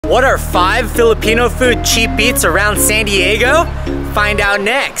What are 5 Filipino food cheap eats around San Diego? Find out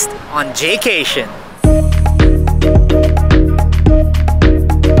next on Jaycation.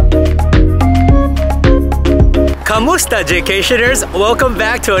 Kamusta, Jaycationers? Welcome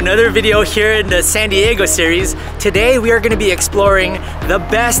back to another video here in the San Diego series. Today we are going to be exploring the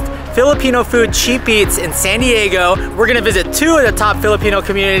best Filipino food cheap eats in San Diego. We're gonna visit 2 of the top Filipino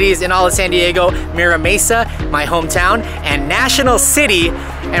communities in all of San Diego, Mira Mesa, my hometown, and National City.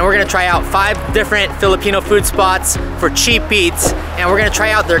 And we're gonna try out 5 different Filipino food spots for cheap eats. And we're gonna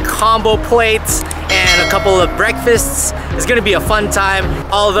try out their combo plates and a couple of breakfasts. It's gonna be a fun time.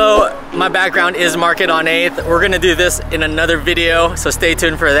 Although my background is Market on 8th, we're gonna do this in another video, so stay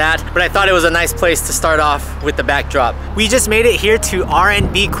tuned for that. But I thought it was a nice place to start off with the backdrop. We just made it here to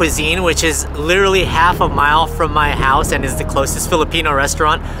R&B Cuisine, which is literally half a mile from my house and is the closest Filipino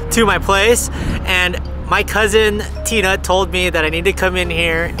restaurant to my place. And my cousin Tita told me that I need to come in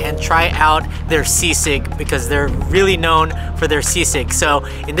here and try out their sisig because they're really known for their sisig. So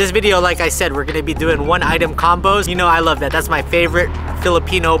in this video, like I said, we're gonna be doing 1-item combos. You know I love that. That's my favorite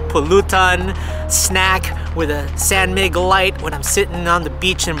Filipino pulutan snack with a San Light when I'm sitting on the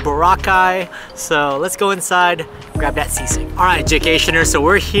beach in Boracay. So let's go inside, grab that sisig. All right, Jaycationers, so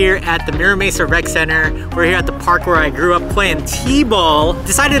we're here at the Mira Mesa Rec Center. We're here at the park where I grew up playing t-ball.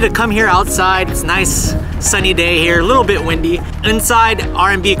 Decided to come here outside. It's nice sunny day here, a little bit windy. Inside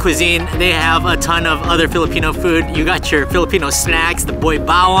R&B Cuisine, they have a ton of other Filipino food. You got your Filipino snacks, the boy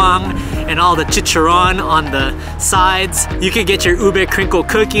bawang, and all the chicharon on the sides. You can get your ube crinkle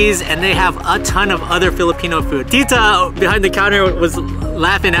cookies, and they have a ton of other Filipino food. Tita behind the counter was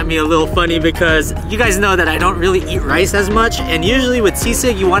laughing at me a little funny because you guys know that I don't really eat rice as much, and usually with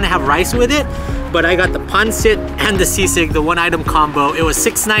sisig you want to have rice with it. But I got the pancit and the sisig, the 1-item combo. It was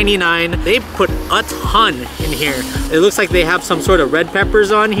 $6.99. They put a ton in here. It looks like they have some sort of red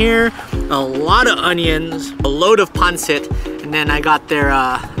peppers on here, a lot of onions, a load of pancit, and then I got their,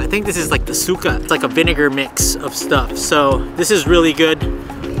 I think this is like the suka. It's like a vinegar mix of stuff. So this is really good.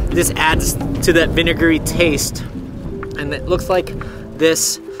 This adds to that vinegary taste. And it looks like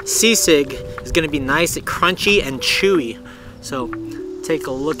this sisig is gonna be nice, crunchy and chewy. So take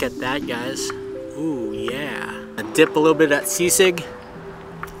a look at that, guys. Ooh, yeah. I dip a little bit of that sisig.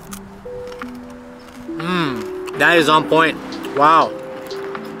 That is on point. Wow.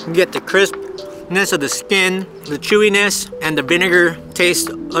 You get the crispness of the skin, the chewiness, and the vinegar taste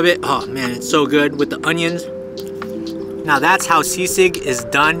of it. Oh man, it's so good with the onions. Now that's how sisig is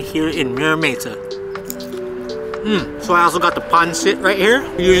done here in Mira Mesa. So I also got the pancit right here.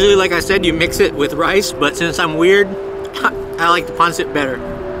 Usually, like I said, you mix it with rice, but since I'm weird, I like the pancit better.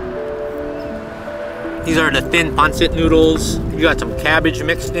 These are the thin pancit noodles. You got some cabbage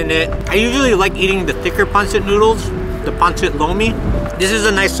mixed in it. I usually like eating the thicker pancit noodles, the pancit lomi. This is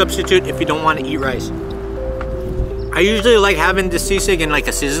a nice substitute if you don't want to eat rice. I usually like having the sisig in like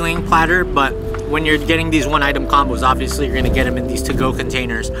a sizzling platter, but when you're getting these 1-item combos, obviously you're gonna get them in these to-go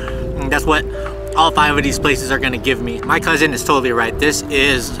containers. And that's what all 5 of these places are gonna give me. My cousin is totally right. This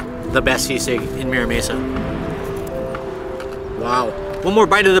is the best sisig in Mira Mesa. Wow. One more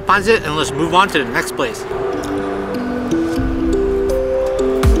bite of the pancit and let's move on to the next place.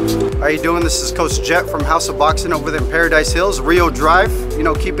 How you doing? This is Coach Jet from House of Boxing over there in Paradise Hills, Rio Drive, you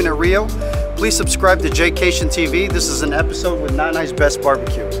know, keeping it real. Please subscribe to Jaycation TV. This is an episode with Nanay's Best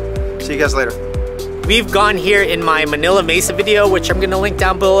Barbecue. See you guys later. We've gone here in my Manila Mesa video, which I'm gonna link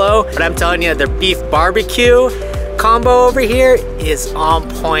down below, but I'm telling you, the beef barbecue combo over here is on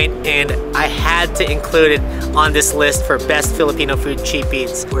point, and I had to include it on this list for best Filipino food cheap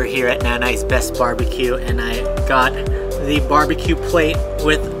eats. We're here at Nanay's Best Barbecue, and I got the barbecue plate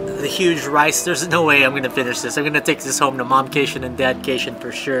with the huge rice. There's no way I'm gonna finish this. I'm gonna take this home to Momcation and Dadcation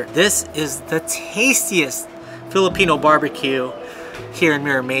for sure. This is the tastiest Filipino barbecue here in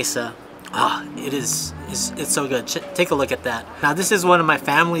Mira Mesa. It's so good. Take a look at that. Now this is one of my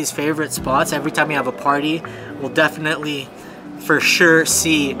family's favorite spots. Every time we have a party, we'll definitely for sure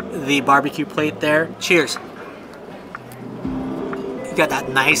see the barbecue plate there. Cheers. You got that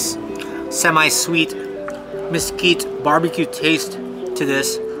nice semi-sweet mesquite barbecue taste to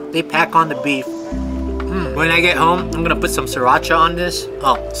this. They pack on the beef. When I get home, I'm gonna put some sriracha on this.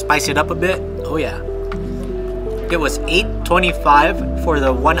 Oh, spice it up a bit. Oh yeah. It was $8.25 for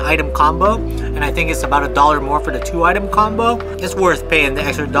the 1-item combo, and I think it's about $1 more for the 2-item combo. It's worth paying the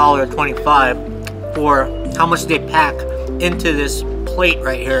extra $1.25 for how much they pack into this plate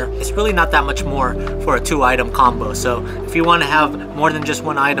right here. It's really not that much more for a 2-item combo. So if you want to have more than just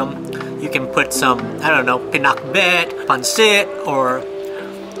 1 item, you can put some, I don't know, pinakbet, pancit, or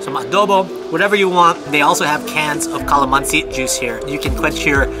some adobo. whatever you want. They also have cans of calamansi juice here. You can quench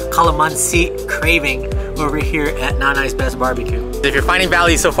your calamansi craving over here at Nanay's Best Barbecue. If you're finding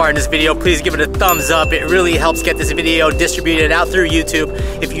value so far in this video, please give it a thumbs up. It really helps get this video distributed out through YouTube.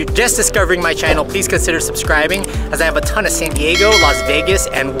 If you're just discovering my channel, please consider subscribing, as I have a ton of San Diego, Las Vegas,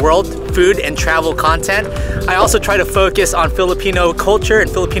 and world food and travel content. I also try to focus on Filipino culture and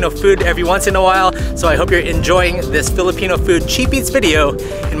Filipino food every once in a while, so I hope you're enjoying this Filipino food cheap eats video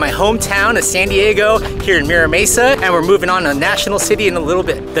in my hometown of San Diego, here in Mira Mesa, and we're moving on to National City in a little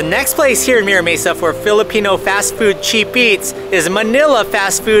bit. The next place here in Mira Mesa for Filipino fast food cheap eats is Manila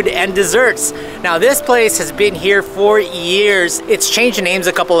Fast Food and Desserts. Now this place has been here for years. It's changed names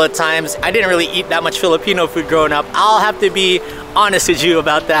a couple of times. I didn't really eat that much Filipino food growing up. I'll have to be honest with you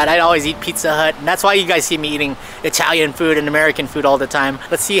about that. I'd always eat Pizza Hut, and that's why you guys see me eating Italian food and American food all the time.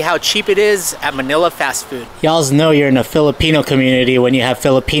 Let's see how cheap it is at Manila Fast Food. Y'all know you're in a Filipino community when you have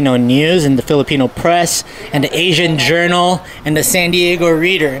Filipino news and the Filipino Press and the Asian Journal and the San Diego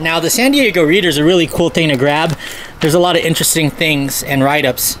Reader. Now the San Diego Reader is a really cool thing to grab. There's a lot of interesting things and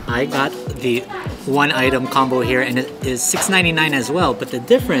write-ups. I got the one item combo here, and it is $6.99 as well, but the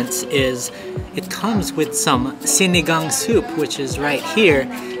difference is it comes with some sinigang soup, which is right here.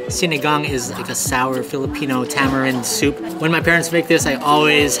 Sinigang is like a sour Filipino tamarind soup. When my parents make this, I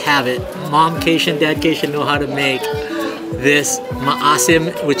always have it. Momcation, dadcation know how to make this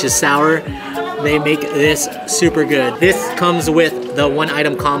maasim, which is sour. They make this super good. This comes with the one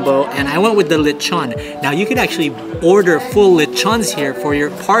item combo, and I went with the lechon. Now you could actually order full lechons here for your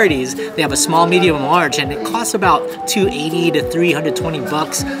parties. They have a small, medium, and large, and it costs about $280 to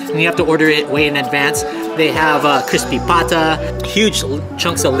 $320, and you have to order it way in advance. They have crispy pata, huge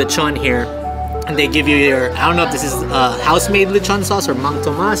chunks of lechon here. And they give you your, I don't know if this is house-made lechon sauce or mang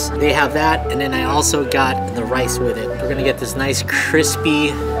tomas. They have that, and then I also got the rice with it. We're gonna get this nice crispy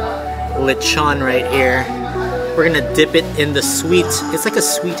lechon right here. We're gonna dip it in the sweet, it's like a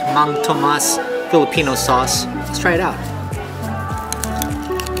sweet mang tomas Filipino sauce. Let's try it out.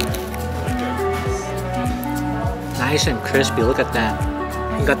 Nice and crispy, look at that.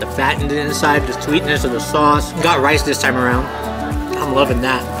 You got the fat in the inside, the sweetness of the sauce. You got rice this time around. I'm loving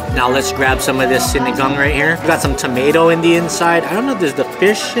that. Now let's grab some of this sinigang right here. We got some tomato in the inside. I don't know if there's the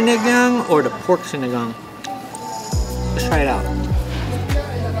fish sinigang or the pork sinigang. Let's try it out.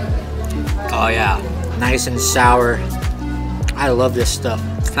 Oh yeah, nice and sour. I love this stuff.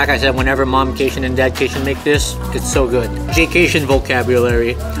 Like I said, whenever Momcation and Dadcation make this, it's so good. Jaycation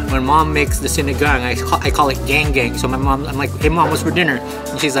vocabulary. When Mom makes the sinigang, I call it gang gang. So I'm like, hey Mom, what's for dinner?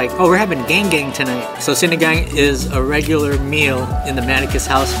 And she's like, oh, we're having gang gang tonight. So sinigang is a regular meal in the Manicus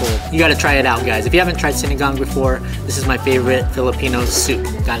household. You gotta try it out, guys. If you haven't tried sinigang before, this is my favorite Filipino soup.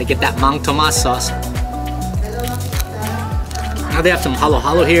 Gotta get that mang tomas sauce. Now they have some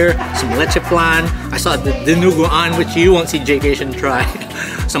halo-halo here, some leche flan. I saw the dinuguan, which you won't see Jaycation try.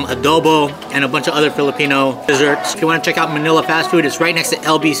 Some adobo, and a bunch of other Filipino desserts. If you want to check out Manila Fast Food, it's right next to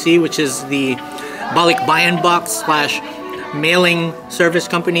LBC, which is the balikbayan box / mailing service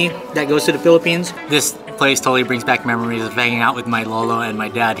company that goes to the Philippines. This place totally brings back memories of hanging out with my lolo and my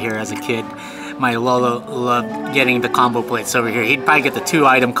dad here as a kid. My lolo loved getting the combo plates over here. He'd probably get the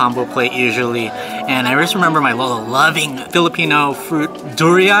 2-item combo plate usually. And I just remember my lolo loving Filipino fruit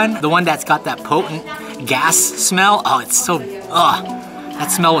durian, the one that's got that potent gas smell. Oh, it's so,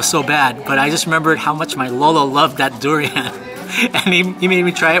 that smell was so bad. But I just remembered how much my lolo loved that durian. And he made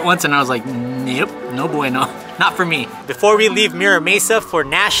me try it once, and I was like, nope, no bueno, not for me. Before we leave Mira Mesa for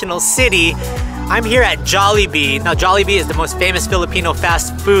National City, I'm here at Jollibee. Now Jollibee is the most famous Filipino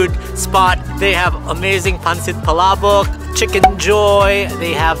fast food spot. They have amazing pancit palabok, chicken joy.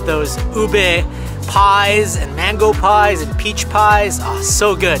 They have those ube pies and mango pies and peach pies. Oh,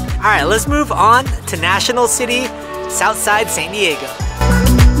 so good. All right, let's move on to National City, Southside San Diego.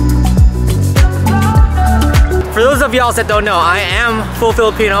 For those of y'all that don't know, I am full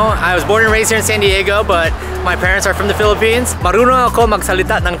Filipino. I was born and raised here in San Diego, but my parents are from the Philippines. Marunong ako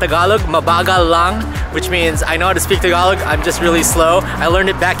magsalita ng Tagalog, mabagal lang, which means I know how to speak Tagalog, I'm just really slow. I learned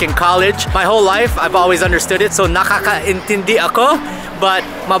it back in college. My whole life, I've always understood it, so nakakaintindi ako, but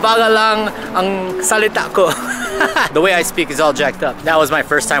mabagal lang ang salita ko. The way I speak is all jacked up. That was my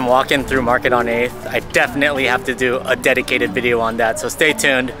first time walking through Market on 8th. I definitely have to do a dedicated video on that, so stay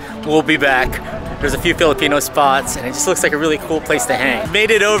tuned. We'll be back. There's a few Filipino spots, and it just looks like a really cool place to hang. Made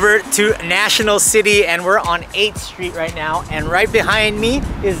it over to National City, and we're on 8th Street right now. And right behind me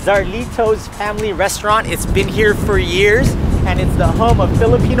is Zarlito's Family Restaurant. It's been here for years, and it's the home of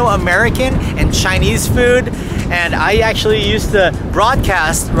Filipino American and Chinese food. And I actually used to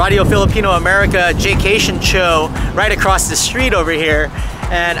broadcast Radio Filipino America Jaycation show right across the street over here.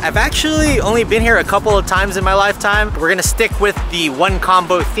 And I've actually only been here a couple of times in my lifetime. We're gonna stick with the one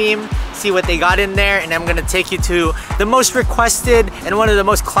combo theme, see what they got in there, and I'm gonna take you to the most requested and one of the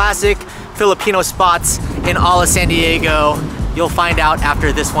most classic Filipino spots in all of San Diego. You'll find out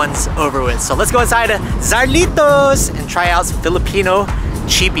after this one's over with. So let's go inside Zarlito's and try out some Filipino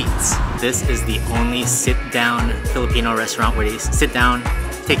cheap eats. This is the only sit-down Filipino restaurant where you sit down,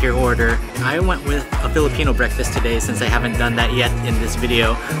 take your order. I went with a Filipino breakfast today since I haven't done that yet in this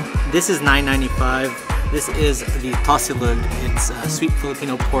video. This is $9.95. This is the tosilog. It's sweet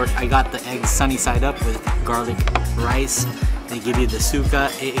Filipino pork. I got the eggs sunny side up with garlic rice. They give you the suka,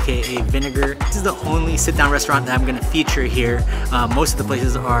 aka vinegar. This is the only sit-down restaurant that I'm gonna feature here. Most of the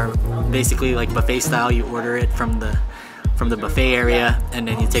places are basically like buffet style. You order it from the buffet area and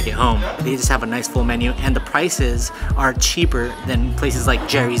then you take it home. They just have a nice full menu and the prices are cheaper than places like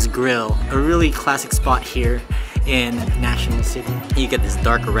Jerry's Grill. A really classic spot here in National City. You get this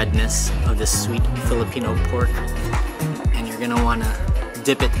dark redness of this sweet Filipino pork and you're gonna wanna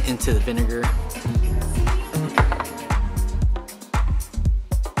dip it into the vinegar.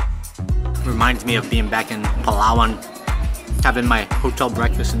 Reminds me of being back in Palawan, having my hotel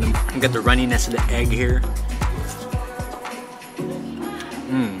breakfast and then get the runniness of the egg here.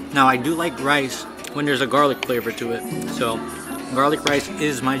 Now I do like rice when there's a garlic flavor to it, so garlic rice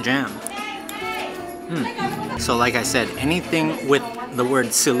is my jam. So like I said, anything with the word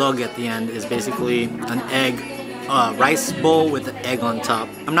silog at the end is basically an egg, rice bowl with an egg on top.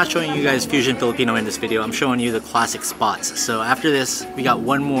 I'm not showing you guys fusion Filipino in this video, I'm showing you the classic spots. So after this, we got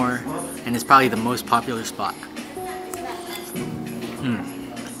one more, and it's probably the most popular spot.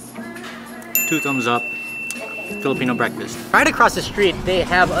 2 thumbs up. Filipino breakfast. Right across the street, they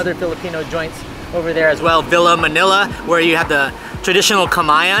have other Filipino joints over there as well. Villa Manila, where you have the traditional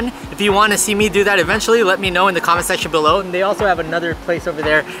kamayan. If you want to see me do that eventually, let me know in the comment section below. And they also have another place over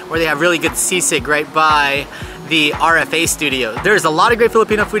there where they have really good sisig right by the RFA studio. There's a lot of great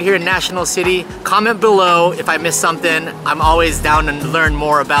Filipino food here in National City. Comment below if I missed something. I'm always down to learn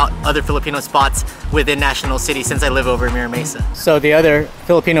more about other Filipino spots within National City since I live over in Mira Mesa. So the other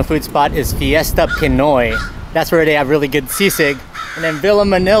Filipino food spot is Fiesta Pinoy. That's where they have really good sisig. And then Villa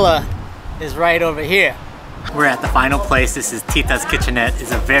Manila is right over here. We're at the final place. This is Tita's Kitchenette.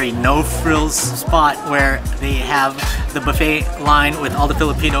 It's a very no-frills spot where they have the buffet line with all the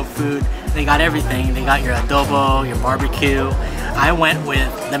Filipino food. They got everything. They got your adobo, your barbecue. I went with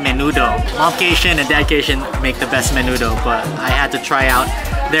the menudo. Momcation and Dadcation make the best menudo, but I had to try out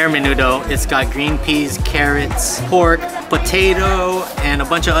their menudo. It's got green peas, carrots, pork, potato, and a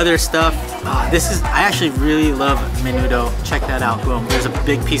bunch of other stuff. I actually really love menudo. Check that out. Boom. There's a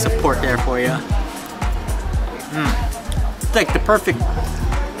big piece of pork there for you. It's like the perfect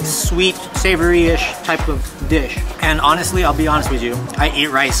sweet, savory-ish type of dish. And honestly, I'll be honest with you, I eat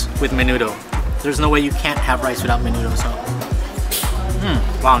rice with menudo. There's no way you can't have rice without menudo, so.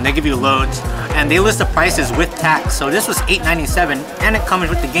 Wow, and they give you loads. And they list the prices with tax. So this was $8.97, and it comes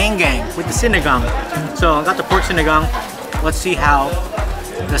with the gang, with the sinagang. So I got the pork sinagang. Let's see how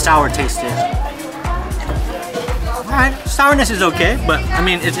the sour taste is. Alright, sourness is okay, but I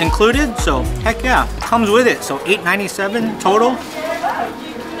mean, it's included, so heck yeah, it comes with it. So $8.97 total.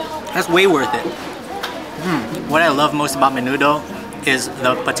 That's way worth it. What I love most about menudo is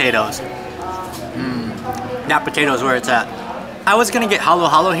the potatoes. That potato is where it's at. I was gonna get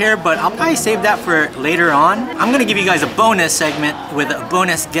halo here, but I'll probably save that for later on. I'm gonna give you guys a bonus segment with a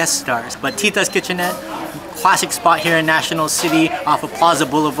bonus guest stars. But Tita's Kitchenette, classic spot here in National City off of Plaza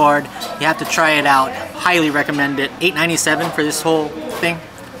Boulevard. You have to try it out. Highly recommend it. $8.97 for this whole thing.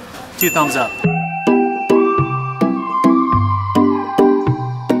 2 thumbs up.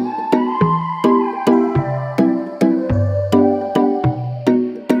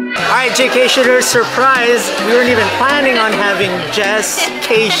 Alright, Jaycationers, surprise! We weren't even planning on having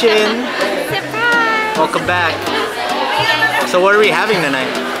Jaycation. Surprise! Welcome back. So what are we having tonight?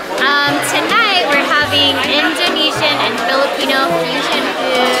 Tonight we're having Indonesian and Filipino fusion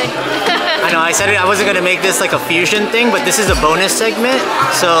food. I know, I said I wasn't gonna make this like a fusion thing, but this is a bonus segment.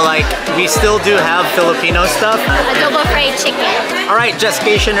 So like, we still do have Filipino stuff. Adobo fried chicken. Alright,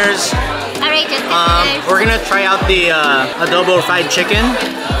 Jaycationers. Alright, Jaycationers. We're gonna try out the adobo fried chicken.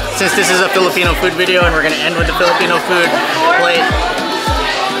 Since this is a Filipino food video and we're gonna end with the Filipino food plate.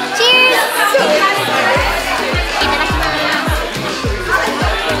 Cheers!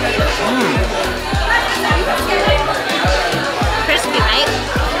 Crispy, right?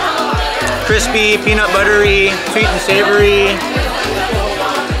 Crispy, peanut buttery, sweet and savory.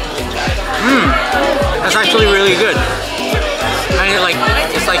 That's actually really good. And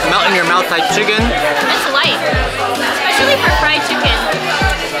it's like melt in your mouth type chicken. It's light. Especially Especially for fried chicken.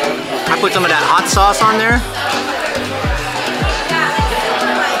 I put some of that hot sauce on there.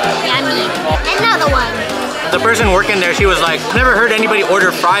 Yummy. Another one. The person working there, she was like, never heard anybody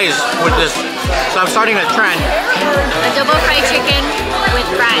order fries with this. So I'm starting a trend. Adobo fried chicken with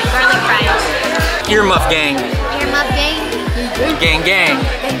fries, garlic fries. Earmuff gang. Earmuff gang. Gang gang.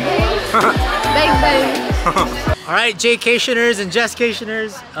 Bang bang. All right, Jaycationers and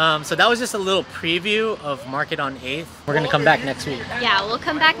Jesscationers. So that was just a little preview of Market on 8th. We're gonna come back next week. Yeah, we'll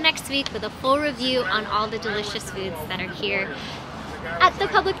come back next week with a full review on all the delicious foods that are here at the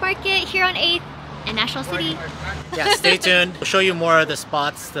public market here on 8th in National City. Yeah, stay tuned. We'll show you more of the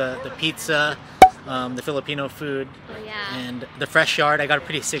spots, the pizza, the Filipino food, and the fresh yard. I got a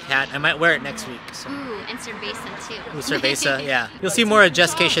pretty sick hat. I might wear it next week. So. Ooh, and cerveza too. Ooh, cerveza, yeah. You'll see more of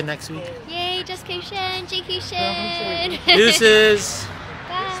Jesscation next week. Yay, Jesscation, Jaycation. Deuces.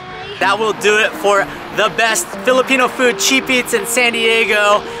 Bye. That will do it for the best Filipino food cheap eats in San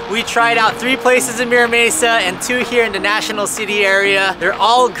Diego. We tried out 3 places in Mira Mesa and 2 here in the National City area. They're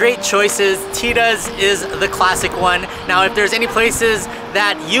all great choices. Tita's is the classic one. Now, if there's any places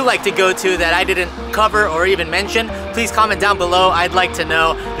that you like to go to that I didn't cover or even mention, please comment down below. I'd like to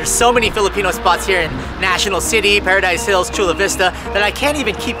know. There's so many Filipino spots here in National City, Paradise Hills, Chula Vista that I can't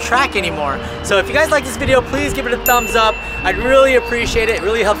even keep track anymore. So if you guys like this video, please give it a thumbs up. I'd really appreciate it. It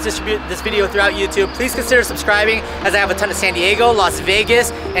really helps distribute this video throughout YouTube. Please consider subscribing, as I have a ton of San Diego, Las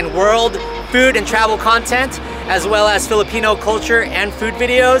Vegas, and world food and travel content, as well as Filipino culture and food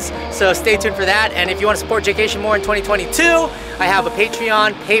videos. So stay tuned for that. And if you want to support Jaycation more in 2022, I have a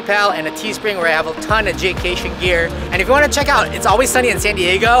Patreon, PayPal, and a Teespring where I have a ton of Jaycation gear. And if you want to check out It's Always Sunny in San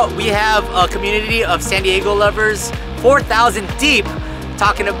Diego, we have a community of San Diego lovers, 4,000 deep,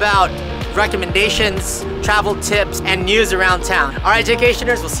 talking about recommendations, travel tips, and news around town. All right,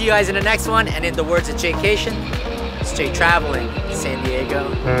 Jaycationers, we'll see you guys in the next one. And in the words of Jaycation, stay traveling, San Diego.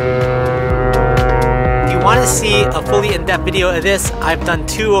 If you want to see a fully in-depth video of this, I've done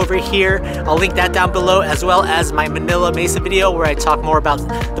 2 over here. I'll link that down below, as well as my Manila Mesa video where I talk more about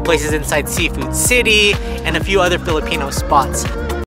the places inside Seafood City and a few other Filipino spots.